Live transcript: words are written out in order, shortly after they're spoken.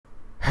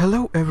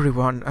Hello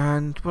everyone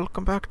and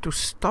welcome back to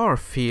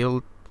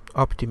Starfield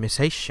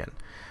optimization.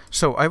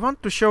 So I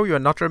want to show you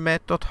another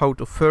method how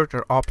to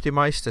further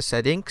optimize the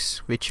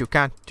settings, which you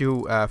can't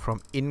do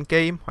from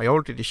in-game. I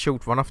already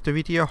showed one of the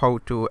video how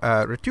to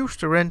reduce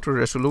the render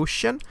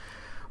resolution,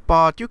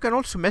 but you can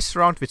also mess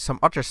around with some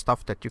other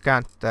stuff that you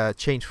can't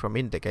change from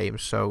in the game.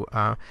 So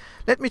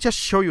let me just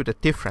show you the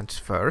difference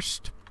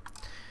first.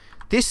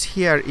 This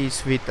here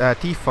is with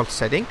default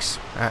settings.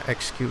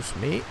 Excuse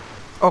me.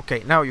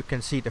 Okay, now you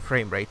can see the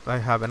frame rate. I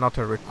have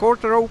another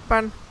recorder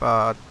open,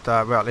 but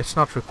well, it's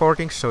not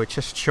recording, so it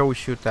just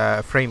shows you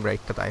the frame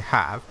rate that I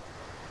have,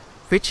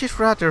 which is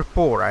rather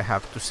poor, I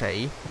have to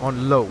say,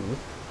 on low.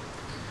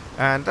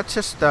 And let's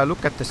just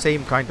look at the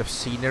same kind of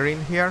scenery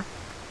in here,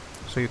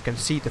 so you can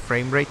see the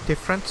frame rate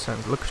difference.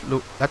 And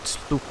let's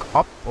look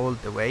up all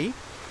the way.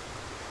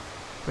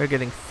 We're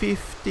getting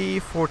 50,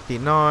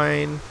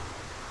 49.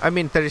 I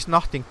mean, there is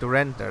nothing to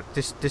render.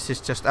 This is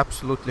just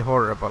absolutely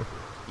horrible.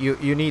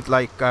 You need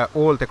like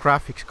all the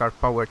graphics card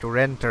power to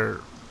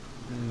render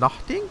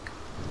nothing?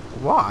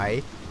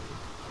 Why?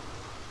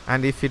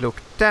 And if you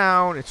look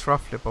down, it's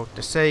roughly about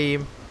the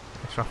same.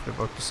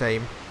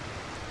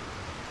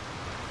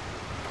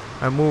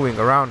 I'm moving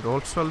around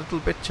also a little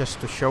bit just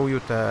to show you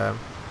the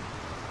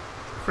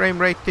frame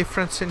rate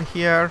difference in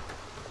here.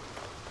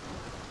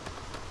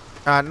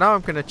 And now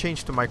I'm gonna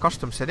change to my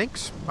custom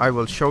settings. I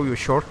will show you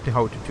shortly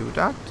how to do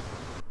that.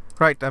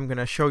 Right, I'm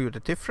gonna show you the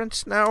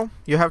difference now.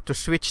 You have to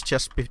switch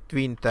just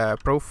between the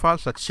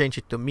profiles. Let's change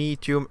it to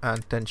medium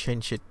and then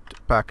change it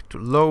back to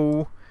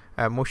low.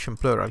 Motion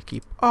blur I'll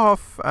keep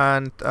off,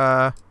 and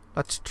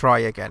let's try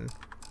again.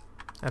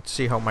 Let's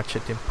see how much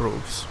it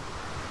improves.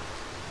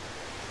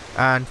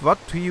 And what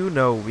do you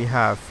know? We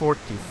have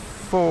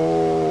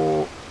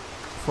 44,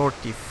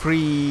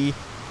 43.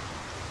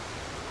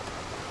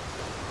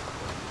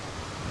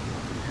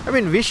 I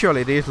mean,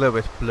 visually it is a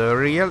little bit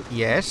blurrier,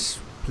 yes,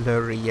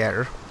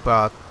 blurrier.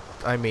 But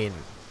I mean,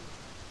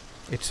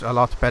 it's a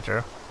lot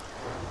better.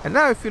 And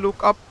now if you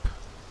look up,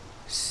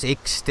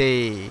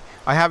 60.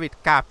 I have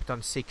it capped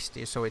on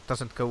 60, so it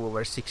doesn't go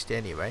over 60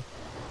 anyway.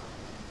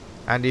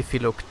 And if you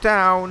look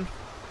down,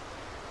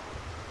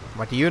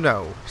 what do you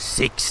know?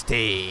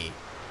 60.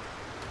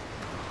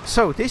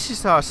 So this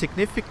is a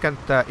significant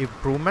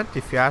improvement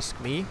if you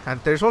ask me. And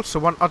there's also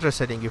one other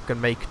setting you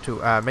can make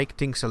to make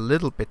things a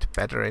little bit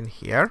better in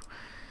here.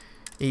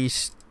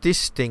 Is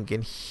this thing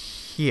in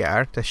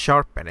here, the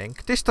sharpening.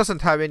 This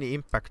doesn't have any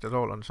impact at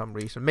all on some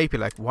reason. Maybe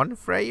like one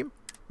frame,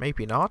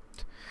 maybe not.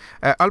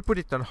 I'll put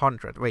it on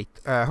 100. Wait,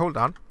 hold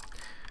on.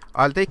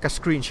 I'll take a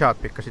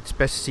screenshot because it's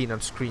best seen on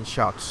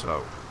screenshots.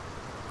 So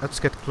let's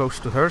get close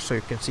to her so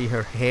you can see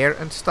her hair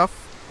and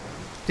stuff.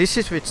 This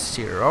is with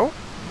 0.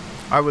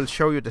 I will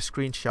show you the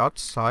screenshots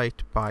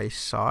side by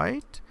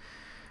side.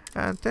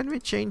 And then we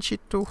change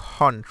it to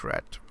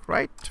 100,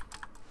 right?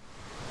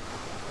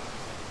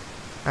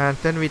 And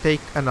then we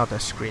take another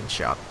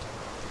screenshot.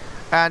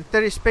 And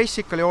there is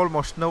basically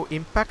almost no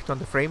impact on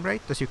the frame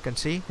rate, as you can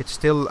see. It's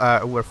still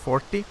over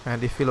 40,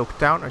 and if you look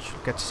down, I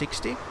should get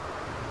 60.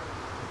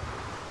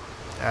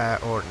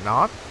 Or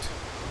not.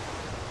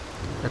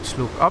 Let's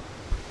look up.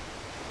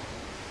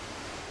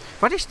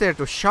 What is there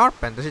to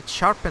sharpen? Does it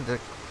sharpen the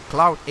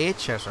cloud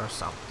edges or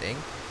something?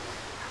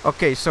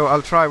 Okay, so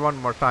I'll try one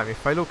more time.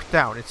 If I look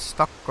down, it's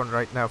stuck on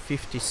right now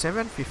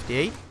 57,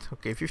 58.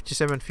 Okay,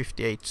 57,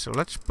 58. So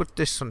let's put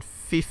this on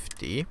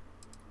 50.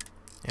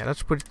 Yeah,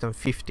 let's put it on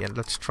 50 and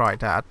let's try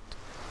that.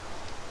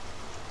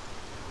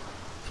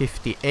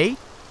 58,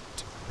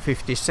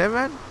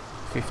 57,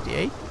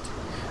 58.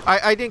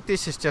 I think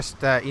this is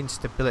just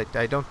instability.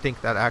 I don't think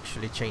that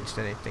actually changed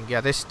anything.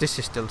 Yeah, this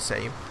is still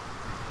same.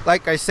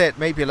 Like I said,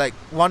 maybe like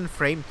one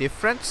frame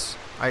difference.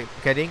 I'm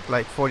getting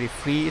like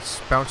 43. It's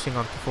bouncing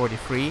onto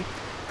 43.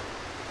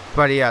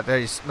 But yeah, there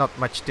is not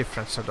much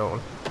difference at all.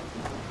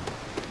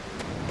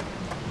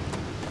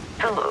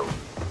 Hello.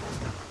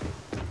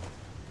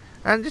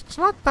 And it's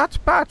not that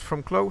bad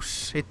from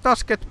close. It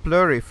does get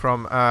blurry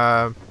from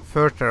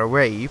further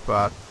away,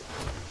 but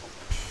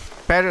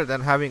better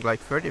than having like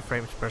 30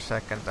 frames per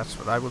second, that's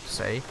what I would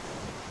say.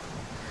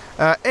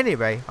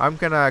 Anyway, I'm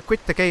gonna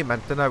quit the game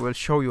and then I will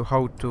show you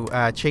how to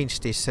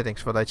change these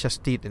settings, what I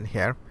just did in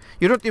here.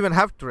 You don't even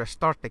have to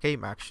restart the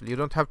game actually, you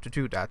don't have to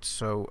do that,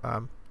 so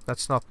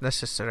that's not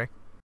necessary.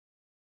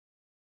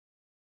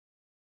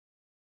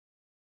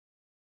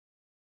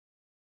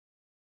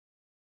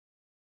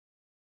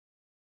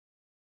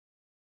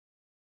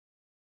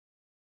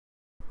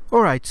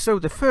 Alright, so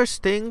the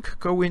first thing,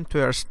 go into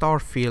your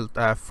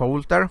Starfield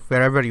folder,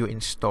 wherever you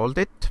installed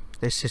it.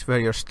 This is where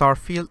your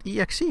Starfield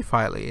exe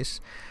file is.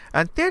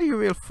 And there you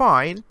will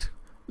find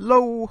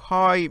low,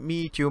 high,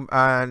 medium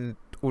and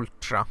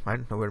ultra. I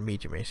don't know where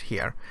medium is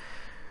here.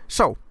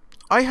 So,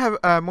 I have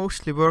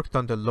mostly worked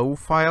on the low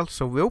file,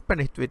 so we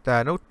open it with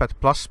Notepad++.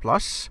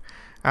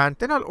 And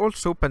then I'll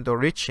also open the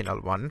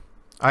original one.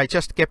 I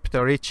just kept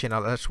the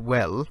original as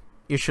well.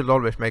 You should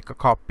always make a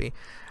copy.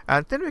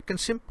 And then we can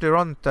simply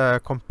run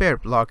the compare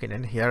plugin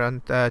in here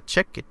and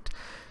check it.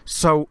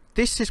 So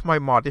this is my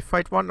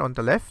modified one on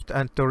the left,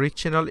 and the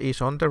original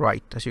is on the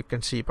right, as you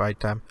can see by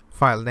the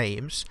file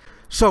names.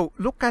 So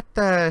look at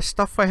the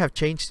stuff I have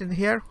changed in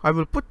here. I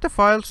will put the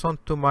files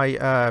onto my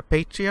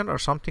Patreon or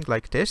something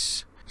like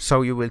this,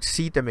 so you will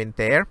see them in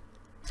there.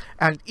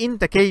 And in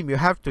the game you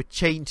have to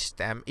change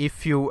them.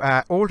 If you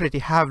already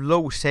have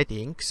low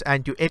settings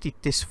and you edit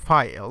this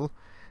file,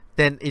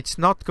 then it's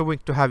not going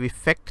to have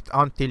effect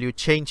until you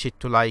change it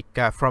to like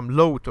from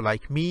low to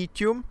like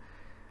medium,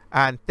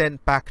 and then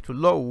back to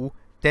low.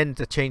 Then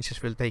the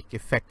changes will take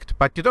effect.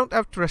 But you don't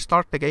have to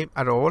restart the game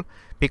at all,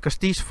 because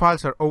these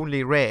files are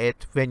only read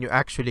when you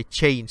actually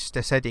change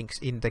the settings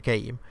in the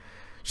game.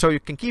 So you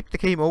can keep the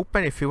game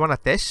open. If you want to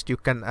test, you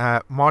can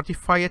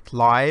modify it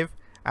live,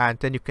 and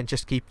then you can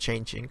just keep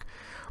changing.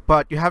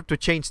 But you have to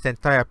change the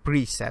entire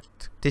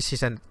preset. This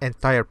is an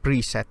entire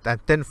preset,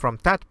 and then from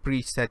that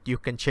preset you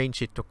can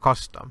change it to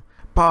custom.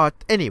 But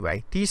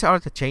anyway, these are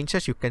the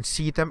changes. You can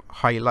see them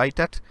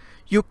highlighted.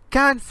 You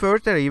can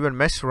further even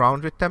mess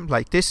around with them.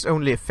 Like this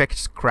only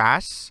affects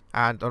crash,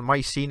 and on my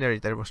scenery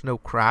there was no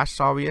crash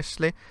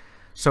obviously,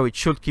 so it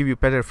should give you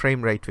better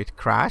frame rate with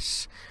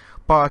crash.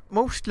 But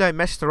mostly I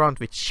messed around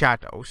with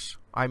shadows.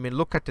 I mean,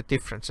 look at the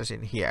differences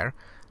in here.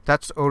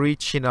 That's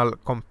original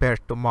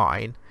compared to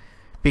mine,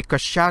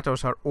 because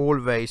shadows are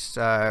always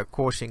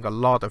causing a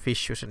lot of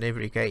issues in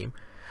every game.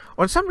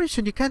 On some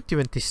reason you can't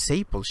even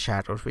disable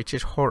shadows, which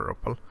is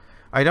horrible.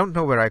 I don't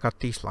know where I got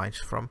these lines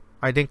from.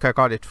 I think I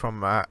got it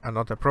from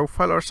another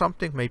profile or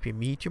something, maybe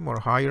medium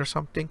or high or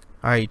something.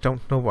 I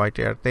don't know why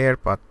they are there,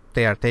 but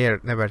they are there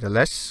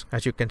nevertheless.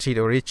 As you can see,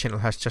 the original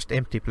has just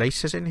empty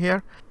places in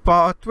here.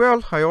 But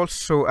well, I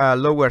also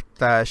lowered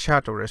the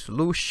shadow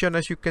resolution,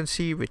 as you can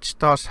see, which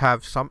does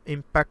have some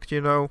impact,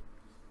 you know.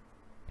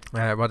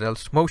 What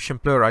else?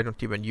 Motion blur I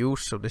don't even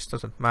use, so this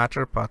doesn't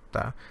matter,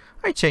 but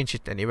I change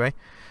it anyway.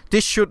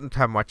 This shouldn't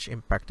have much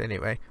impact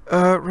anyway.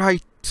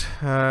 Right,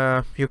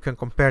 you can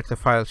compare the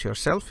files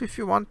yourself if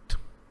you want.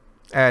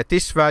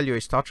 This value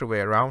is the other way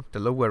around. The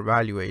lower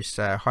value is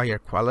higher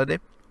quality.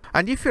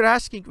 And if you're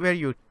asking where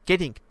you're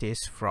getting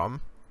this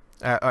from,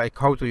 like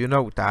how do you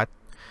know that,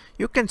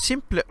 you can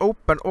simply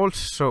open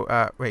also,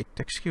 wait,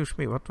 excuse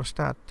me, what was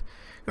that?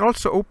 You can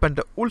also open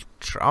the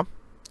Ultra,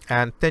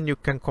 and then you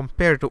can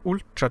compare the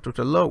Ultra to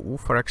the low.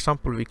 For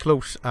example, we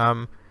close,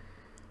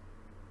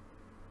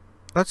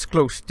 let's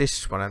close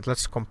this one and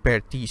let's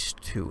compare these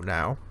two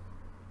now.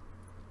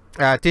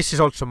 This is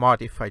also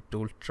modified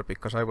to Ultra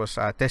because I was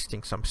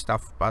testing some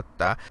stuff, but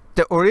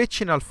the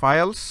original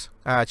files,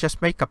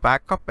 just make a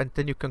backup and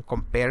then you can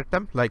compare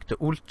them, like the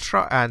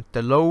Ultra and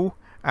the low,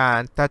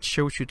 and that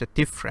shows you the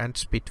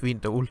difference between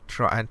the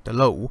Ultra and the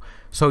low,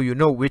 so you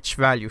know which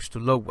values to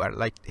lower.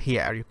 Like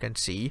here you can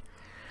see.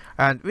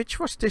 And which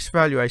was this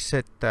value I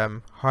said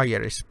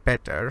higher is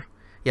better?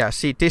 Yeah,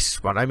 see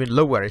this one, I mean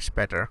lower is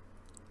better.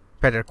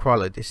 Better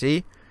quality,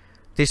 see?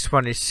 This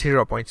one is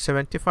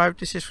 0.75,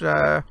 this is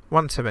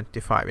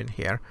 175 in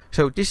here.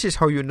 So this is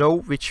how you know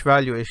which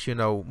value is, you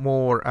know,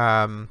 more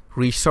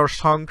resource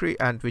hungry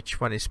and which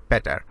one is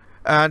better.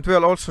 And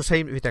we'll also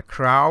same with the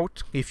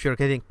crowd. If you're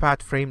getting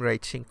bad frame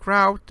rates in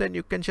crowd, then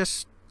you can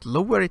just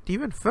lower it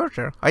even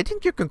further. I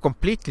think you can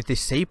completely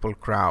disable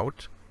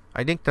crowd.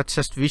 I think that's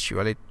just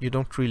visual, you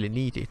don't really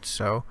need it.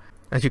 So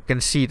as you can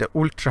see, the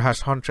Ultra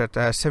has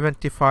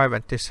 175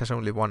 and this has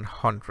only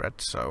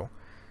 100, so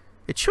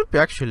it should be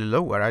actually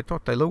lower. I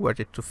thought I lowered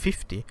it to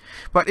 50,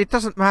 but it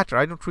doesn't matter.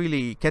 I don't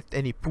really get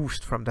any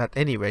boost from that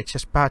anyway. It's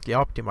just badly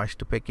optimized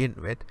to begin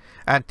with.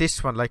 And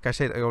this one, like I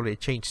said, I already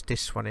changed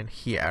this one in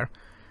here.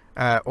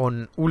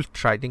 On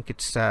Ultra I think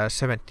it's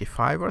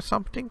 75 or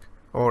something,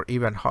 or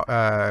even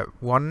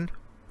 1,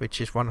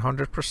 which is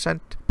 100%.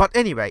 But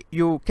anyway,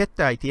 you get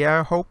the idea.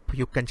 I hope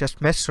you can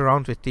just mess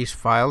around with these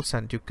files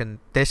and you can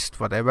test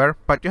whatever,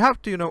 but you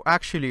have to, you know,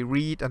 actually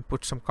read and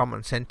put some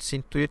common sense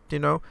into it, you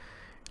know.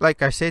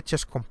 Like I said,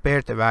 just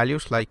compare the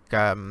values, like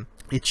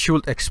it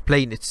should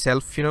explain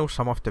itself, you know,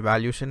 some of the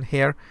values in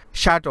here.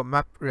 Shadow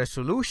map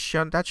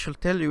resolution, that should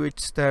tell you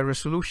it's the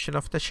resolution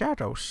of the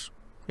shadows.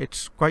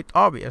 It's quite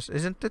obvious,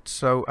 isn't it?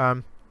 So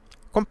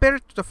compare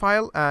it to the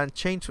file and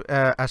change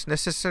as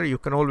necessary. You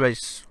can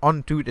always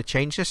undo the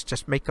changes,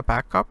 just make a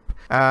backup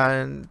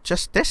and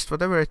just test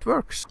whatever it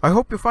works. I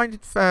hope you find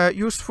it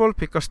useful,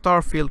 because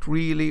Starfield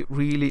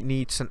really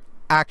needs an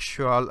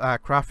actual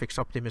graphics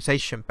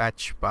optimization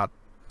patch, but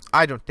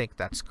I don't think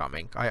that's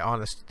coming. I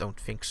honestly don't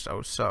think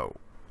so. So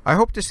I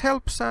hope this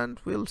helps, and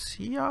we'll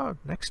see you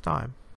next time.